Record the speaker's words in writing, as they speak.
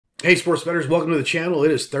Hey, sports bettors, welcome to the channel.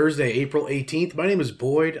 It is Thursday, April 18th. My name is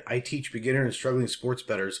Boyd. I teach beginner and struggling sports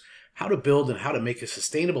bettors how to build and how to make a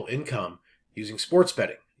sustainable income using sports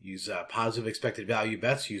betting. Use positive expected value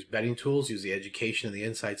bets, use betting tools, use the education and the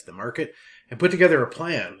insights of the market, and put together a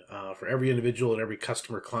plan for every individual and every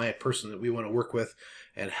customer, client, person that we want to work with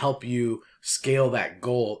and help you scale that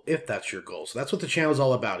goal if that's your goal. So that's what the channel is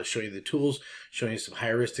all about, is showing you the tools, showing you some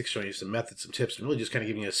heuristics, showing you some methods, some tips, and really just kind of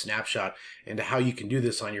giving you a snapshot into how you can do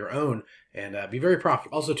this on your own and be very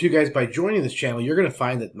profitable. Also, too, guys, by joining this channel, you're going to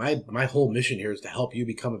find that my whole mission here is to help you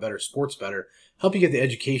become a better sports bettor, help you get the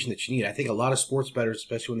education that you need. I think a lot of sports bettors,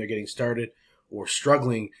 especially when they're getting started or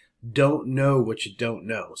struggling, don't know what you don't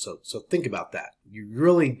know. So think about that. You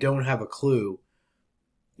really don't have a clue,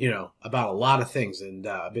 about a lot of things. And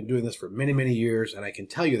I've been doing this for many, many years, and I can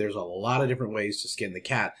tell you there's a lot of different ways to skin the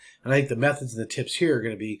cat. And I think the methods and the tips here are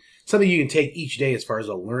going to be something you can take each day as far as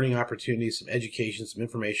a learning opportunity, some education, some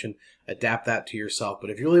information, adapt that to yourself. But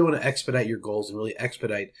if you really want to expedite your goals and really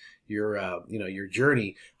expedite your, your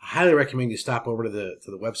journey, I highly recommend you stop over to the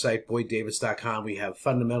website, boyddavis.com. We have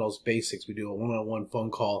fundamentals, basics. We do a one-on-one phone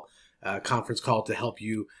call, conference call to help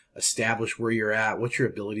you establish where you're at, what your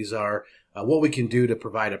abilities are, what we can do to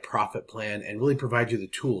provide a profit plan and really provide you the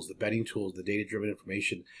tools, the betting tools, the data-driven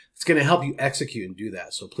information that's going to help you execute and do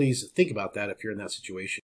that. So please think about that if you're in that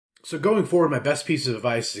situation. So going forward, my best piece of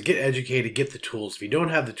advice is to get educated, get the tools. If you don't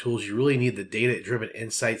have the tools, you really need the data-driven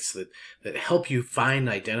insights that help you find and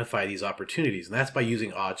identify these opportunities. And that's by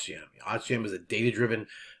using OddsJam. OddsJam is a data-driven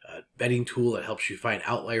betting tool that helps you find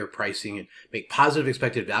outlier pricing and make positive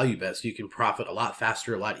expected value bets so you can profit a lot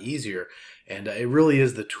faster, a lot easier. And it really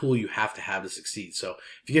is the tool you have to succeed. So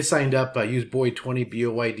if you get signed up, use Boyd20,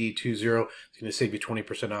 BOYD20. It's going to save you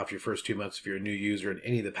 20% off your first 2 months if you're a new user in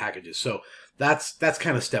any of the packages. So that's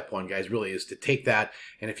kind of step one, guys, really, is to take that.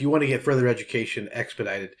 And if you want to get further education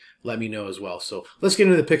expedited, let me know as well. So let's get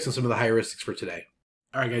into the picks and some of the heuristics for today.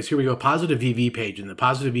 All right, guys, here we go. Positive VV page. And the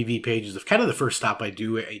positive VV page is kind of the first stop I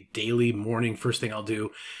do, a daily morning. First thing I'll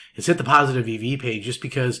do is hit the positive VV page, just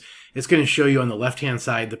because it's going to show you on the left-hand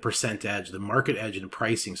side the percent edge, the market edge, and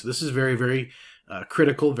pricing. So this is very, very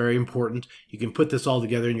critical, very important. You can put this all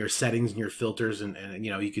together in your settings and your filters, and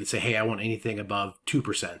you can say, hey, I want anything above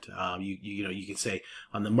 2%. You can say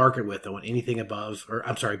on the market width, I want anything above, or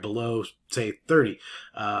I'm sorry, below, say 30.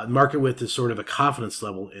 Market width is sort of a confidence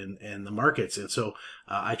level in the markets, and so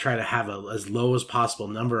I try to have as low as possible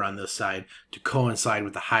number on this side to coincide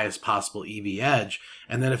with the highest possible EV edge.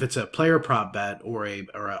 And then if it's a player prop bet or an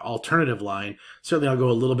alternative line, certainly I'll go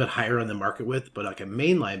a little bit higher on the market width, but like a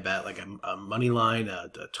mainline bet, like a money line,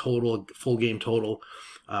 a total, full game total,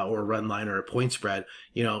 or a run line or a point spread,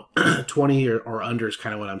 20 or under is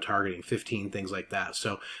kind of what I'm targeting, 15, things like that.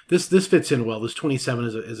 So this fits in well. This 27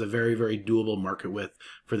 is a very, very doable market width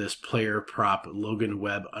for this player prop Logan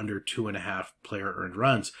Webb under 2.5 player earned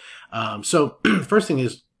runs. So first thing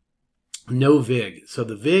is no VIG. So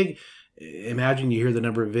the VIG, imagine you hear the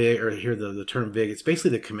number VIG or hear the term VIG. It's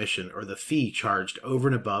basically the commission or the fee charged over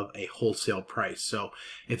and above a wholesale price. So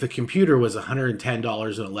if a computer was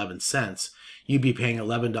 $110.11, you'd be paying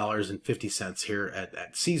 $11.50 here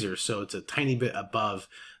at Caesars. So it's a tiny bit above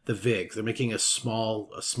the VIG. They're making a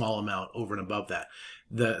small amount over and above that.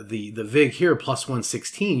 The VIG here plus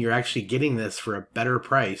 116, you're actually getting this for a better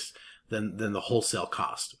price than the wholesale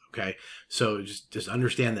cost. Okay, so just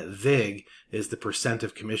understand that VIG is the percent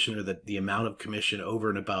of commission, or the amount of commission over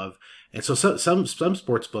and above. And so some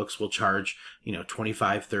sports books will charge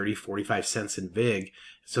 25, 30, 45 cents in VIG.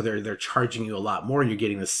 So they're charging you a lot more, and you're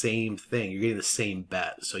getting the same thing. You're getting the same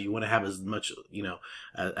bet. So you want to have as much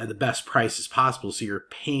at the best price as possible, so you're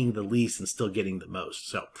paying the least and still getting the most.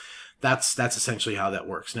 So that's essentially how that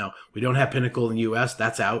works. Now, we don't have Pinnacle in the US.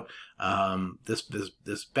 That's out. This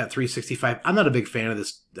bet 365. I'm not a big fan of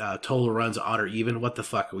this total runs odd or even. What the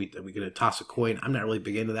fuck? Are we going to toss a coin? I'm not really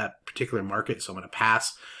big into that particular market, so I'm going to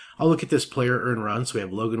pass. I'll look at this player earned run. So we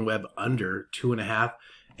have Logan Webb under 2.5.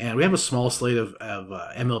 And we have a small slate of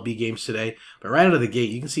MLB games today. But right out of the gate,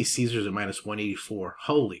 you can see Caesars at minus 184.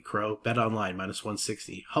 Holy crow. Bet Online minus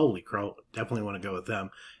 160. Holy crow. Definitely want to go with them.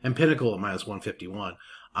 And Pinnacle at minus 151.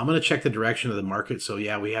 I'm going to check the direction of the market. So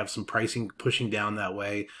yeah, we have some pricing pushing down that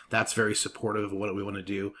way. That's very supportive of what we want to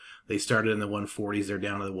do. They started in the 140s. They're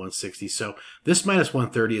down to the 160s. So this minus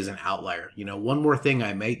 130 is an outlier. One more thing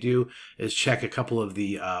I might do is check a couple of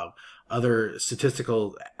the other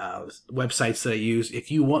statistical websites that I use. If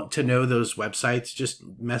you want to know those websites, just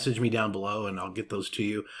message me down below and I'll get those to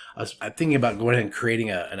you. I'm thinking about going ahead and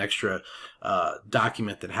creating an extra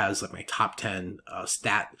document that has like my top 10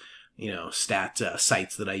 stat stat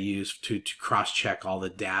sites that I use to cross-check all the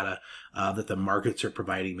data that the markets are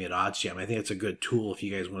providing me at OddsJam. I think it's a good tool. If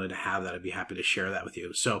you guys wanted to have that, I'd be happy to share that with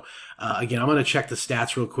you. So again, I'm going to check the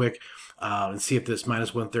stats real quick and see if this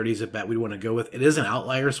minus 130 is a bet we want to go with. It is an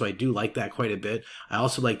outlier, so I do like that quite a bit. I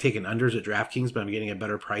also like taking unders at DraftKings, but I'm getting a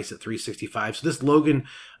better price at 365. So this Logan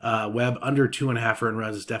Webb under 2.5 earned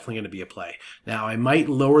runs is definitely going to be a play. Now, I might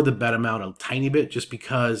lower the bet amount a tiny bit just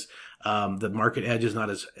because the market edge is not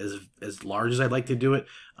as large as I'd like to do it.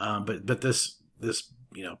 But this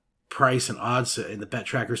price and odds in the bet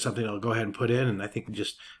tracker is something I'll go ahead and put in. And I think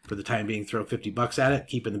just for the time being, throw $50 at it,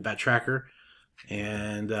 keep in the bet tracker,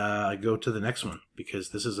 and go to the next one, because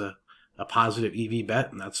this is a positive EV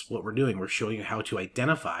bet, and that's what we're doing. We're showing you how to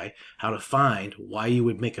identify, how to find why you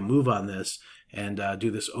would make a move on this, and do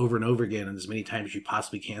this over and over again and as many times as you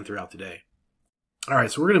possibly can throughout the day. All right,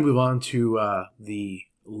 so we're going to move on to the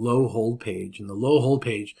low hold page. And the low hold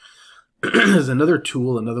page is another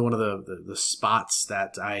tool, another one of the spots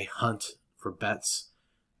that I hunt for bets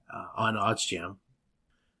on OddsJam.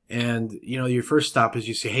 And your first stop is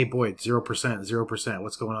you say, hey boy, it's 0%,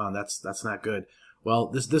 what's going on? That's not good. Well,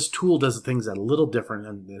 this tool does things that are a little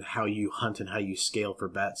different than how you hunt and how you scale for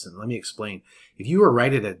bets. And let me explain. If you were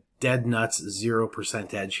right at a dead nuts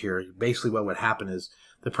 0% edge here, basically what would happen is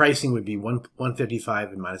the pricing would be 155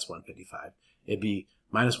 and minus 155. It'd be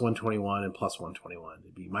minus 121 and plus 121.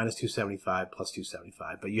 It'd be minus 275 plus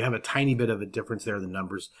 275. But you have a tiny bit of a difference there in the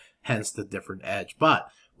numbers, hence the different edge. But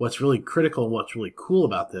what's really critical and what's really cool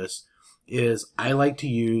about this is I like to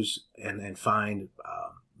use and find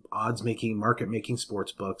odds-making, market-making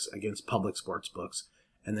sports books against public sports books,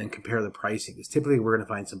 and then compare the pricing. Because typically we're going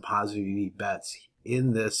to find some positive EV bets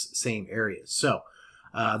in this same area. So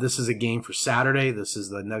this is a game for Saturday. This is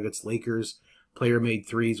the Nuggets-Lakers. Player made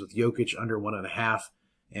threes with Jokic under 1.5.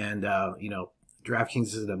 And,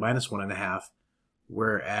 DraftKings is at a minus 1.5,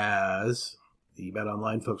 whereas the Bet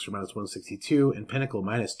Online folks are minus 162 and Pinnacle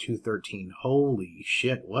minus 213. Holy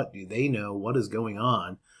shit, what do they know? What is going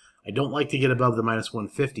on? I don't like to get above the minus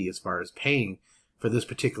 150 as far as paying for this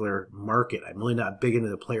particular market. I'm really not big into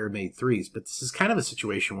the player made threes, but this is kind of a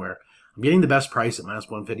situation where I'm getting the best price at minus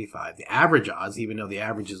 155. The average odds, even though the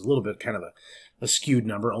average is a little bit kind of a skewed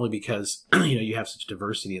number, only because you have such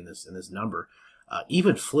diversity in this number.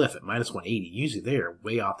 Even Fliff at minus 180, usually they are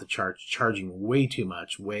way off the charts, charging way too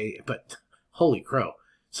much, but holy crow,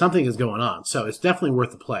 something is going on. So it's definitely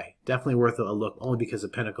worth a play, definitely worth a look, only because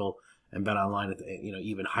of Pinnacle and Bet Online,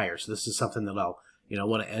 even higher. So this is something that I'll,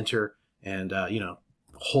 want to enter and,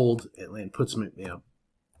 hold and put some,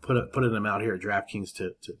 put an amount here at DraftKings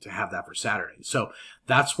to have that for Saturday. So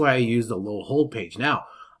that's why I use the low hold page. Now,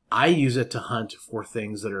 I use it to hunt for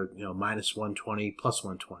things that are, minus 120, plus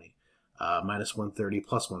 120. Minus 130,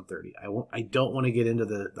 plus 130. I don't want to get into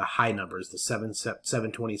the high numbers, the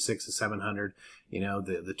 726 to 700,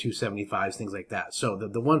 the 275s, things like that. So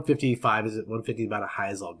the 155 is at 150 about as high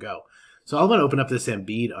as I'll go. So I'm going to open up this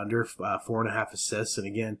Embiid under 4.5 assists. And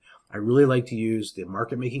again, I really like to use the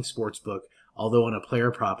market making sports book. Although on a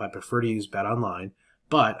player prop, I prefer to use Bet Online.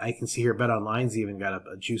 But I can see here Bet Online's even got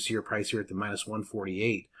a juicier price here at the minus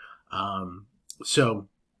 148. So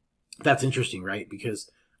that's interesting, right?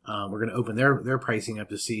 Because we're going to open their pricing up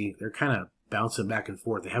to see they're kind of bouncing back and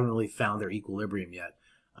forth. They haven't really found their equilibrium yet.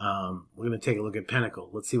 We're going to take a look at Pinnacle.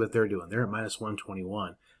 Let's see what they're doing. They're at minus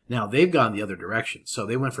 121. Now, they've gone the other direction. So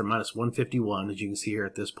they went from minus 151, as you can see here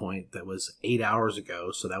at this point. That was 8 hours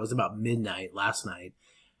ago. So that was about midnight last night.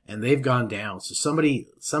 And they've gone down. So somebody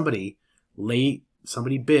late,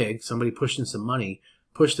 somebody big, somebody pushing some money,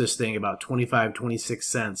 pushed this thing about 25, 26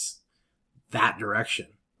 cents that direction.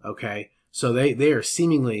 Okay? So they are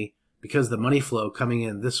seemingly, because the money flow coming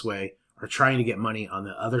in this way, are trying to get money on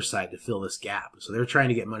the other side to fill this gap. So they're trying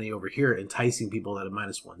to get money over here, enticing people at a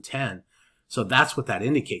minus 110. So that's what that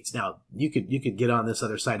indicates. Now, you could get on this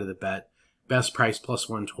other side of the bet, best price plus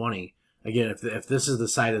 120. Again, if this is the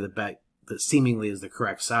side of the bet that seemingly is the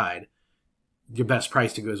correct side, your best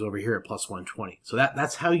price to go is over here at plus 120. So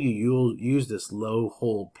that's how you'll use this low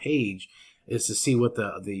hold page, is to see what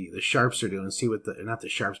the sharps are doing, see what not the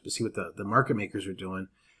sharps, but see what the market makers are doing,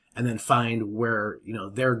 and then find where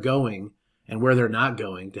they're going and where they're not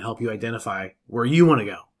going to help you identify where you want to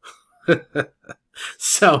go.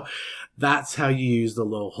 So that's how you use the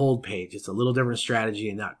low hold page. It's a little different strategy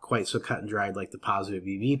and not quite so cut and dried like the positive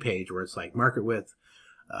EV page, where it's like market width,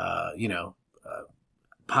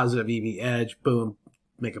 positive EV edge, boom,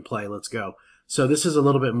 make a play, let's go. So this is a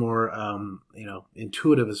little bit more,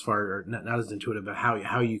 intuitive as far, or not as intuitive, but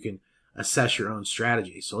how you can assess your own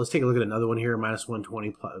strategy. So let's take a look at another one here. Minus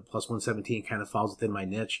 120 plus 117 kind of falls within my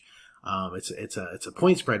niche. It's a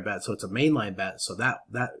point spread bet, so it's a mainline bet. So that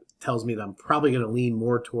tells me that I'm probably going to lean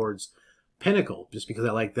more towards Pinnacle, just because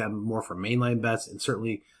I like them more for mainline bets, and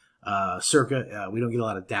certainly Circa. We don't get a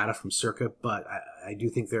lot of data from Circa, but I do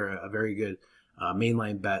think they're a very good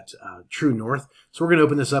mainline bet, true north. So we're going to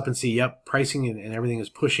open this up and see, yep, pricing and everything is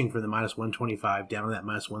pushing for the -125 down to that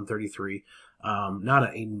 -133. Not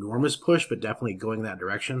an enormous push, but definitely going that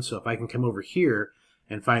direction. So if I can come over here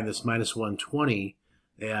and find this -120,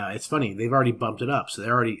 it's funny, they've already bumped it up. So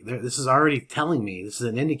this is already telling me, this is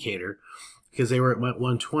an indicator, because they were at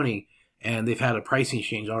 120 and they've had a pricing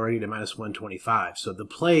change already to -125. So the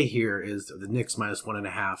play here is the Knicks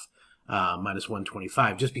 -1.5,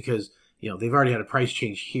 -125, just because, you know, they've already had a price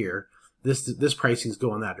change here. This pricing is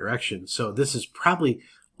going that direction. So this is probably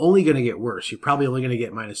only going to get worse. You're probably only going to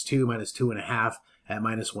get -2, -2.5 at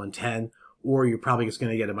 -110, or you're probably just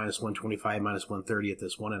going to get a -125, -130 at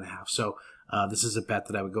this 1.5. So this is a bet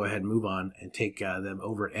that I would go ahead and move on and take them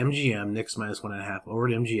over at MGM, Knicks -1.5 over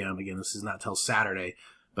at MGM. Again, this is not till Saturday,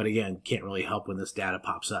 but again, can't really help when this data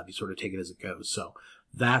pops up. You sort of take it as it goes. So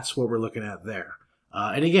that's what we're looking at there.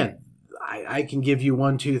 And again, I can give you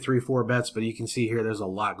 1, 2, 3, 4 bets, but you can see here there's a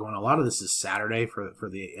lot going on. A lot of this is Saturday for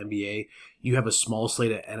the NBA. You have a small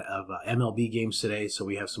slate of MLB games today, so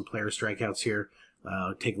we have some player strikeouts here.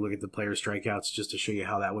 Take a look at the player strikeouts just to show you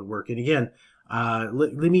how that would work. And again,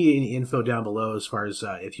 leave me any info down below as far as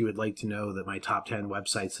if you would like to know that my top 10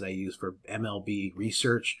 websites that I use for MLB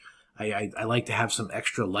research. I like to have some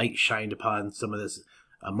extra light shined upon some of this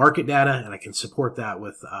market data, and I can support that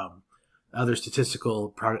with other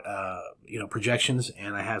statistical projections,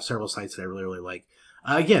 and I have several sites that I really like.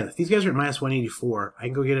 Again, if these guys are at -184, I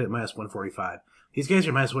can go get it at -145. These guys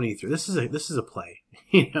are -183. This is a play.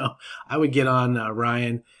 You know, I would get on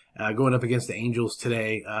Ryan going up against the Angels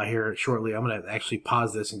today here shortly. I'm going to actually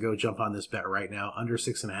pause this and go jump on this bet right now, under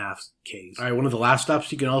 6.5 Ks. All right, one of the last stops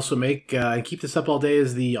you can also make and keep this up all day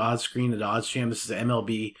is the odds screen and the odds jam. This is the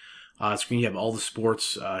MLB screen. You have all the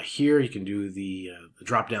sports here. You can do the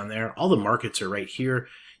drop down there. All the markets are right here.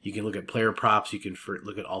 You can look at player props. You can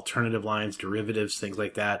look at alternative lines, derivatives, things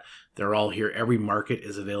like that. They're all here. Every market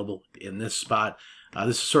is available in this spot.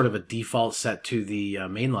 This is sort of a default set to the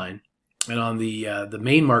main line. And on the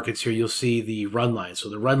main markets here, you'll see the run line. So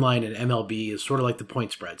the run line in MLB is sort of like the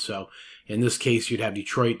point spread. So in this case, you'd have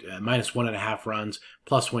Detroit -1.5 runs,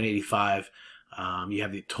 +185. You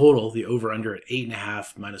have the total, the over/under at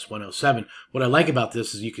 8.5, -107. What I like about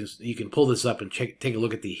this is you can pull this up and take a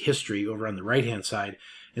look at the history over on the right-hand side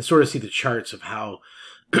and sort of see the charts of how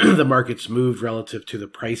the market's moved relative to the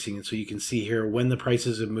pricing. And so you can see here when the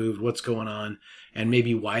prices have moved, what's going on, and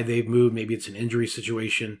maybe why they've moved. Maybe it's an injury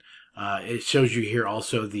situation. It shows you here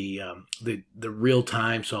also the real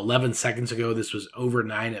time. So 11 seconds ago, this was over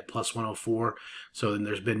 9 at +104. So then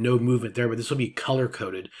there's been no movement there, but this will be color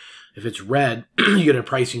coded. If it's red, you get a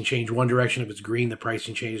pricing change one direction. If it's green, the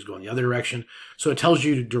pricing change is going the other direction. So it tells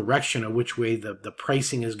you the direction of which way the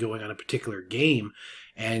pricing is going on a particular game.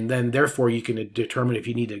 And then therefore you can determine if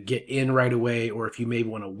you need to get in right away or if you may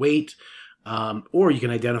want to wait. Or you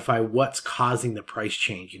can identify what's causing the price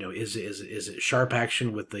change. You know, is it sharp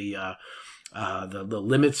action with the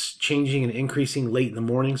limits changing and increasing late in the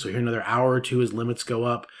morning? So here another hour or two as limits go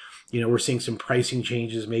up. You know, we're seeing some pricing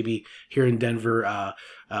changes maybe here in Denver,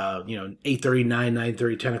 8:30, 9,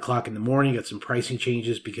 9:30, 10 o'clock in the morning. Got some pricing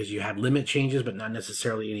changes because you had limit changes, but not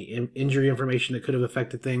necessarily any injury information that could have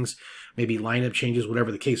affected things. Maybe lineup changes,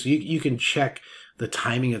 whatever the case. So you can check the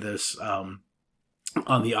timing of this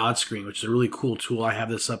on the odds screen, which is a really cool tool. I have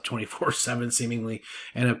this up 24/7 seemingly,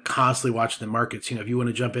 and I'm constantly watching the markets. You know, if you want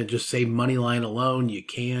to jump in, just say money line alone, you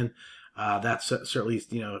can. That's certainly,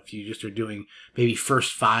 you know, if you just are doing maybe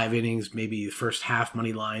first 5 innings, maybe the first half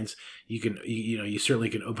money lines, you certainly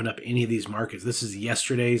can open up any of these markets. This is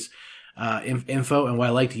yesterday's info, and what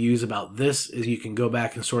I like to use about this is you can go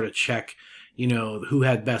back and sort of check, you know, who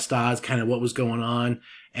had best odds, kind of what was going on,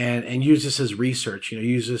 and use this as research. You know,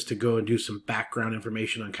 use this to go and do some background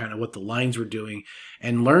information on kind of what the lines were doing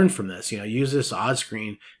and learn from this. You know, use this odds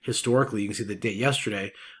screen historically. You can see the date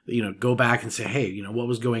yesterday. You know, go back and say, hey, you know, what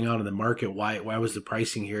was going on in the market? Why was the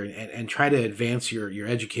pricing here? And try to advance your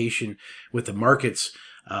education with the markets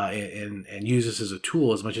and use this as a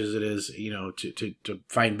tool as much as it is, you know, to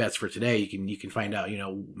find bets for today. You can find out, you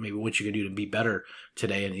know, maybe what you can do to be better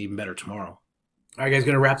today and even better tomorrow. All right, guys,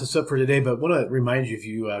 going to wrap this up for today, but want to remind you, if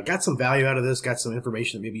you got some value out of this, got some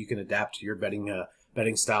information that maybe you can adapt to your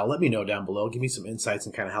betting style, let me know down below. Give me some insights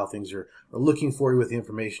on kind of how things are looking for you with the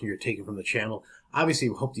information you're taking from the channel. Obviously,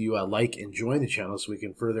 we hope that you like and join the channel so we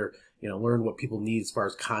can further, you know, learn what people need as far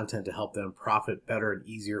as content to help them profit better and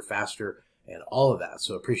easier, faster, and all of that.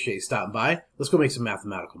 So appreciate you stopping by. Let's go make some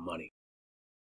mathematical money.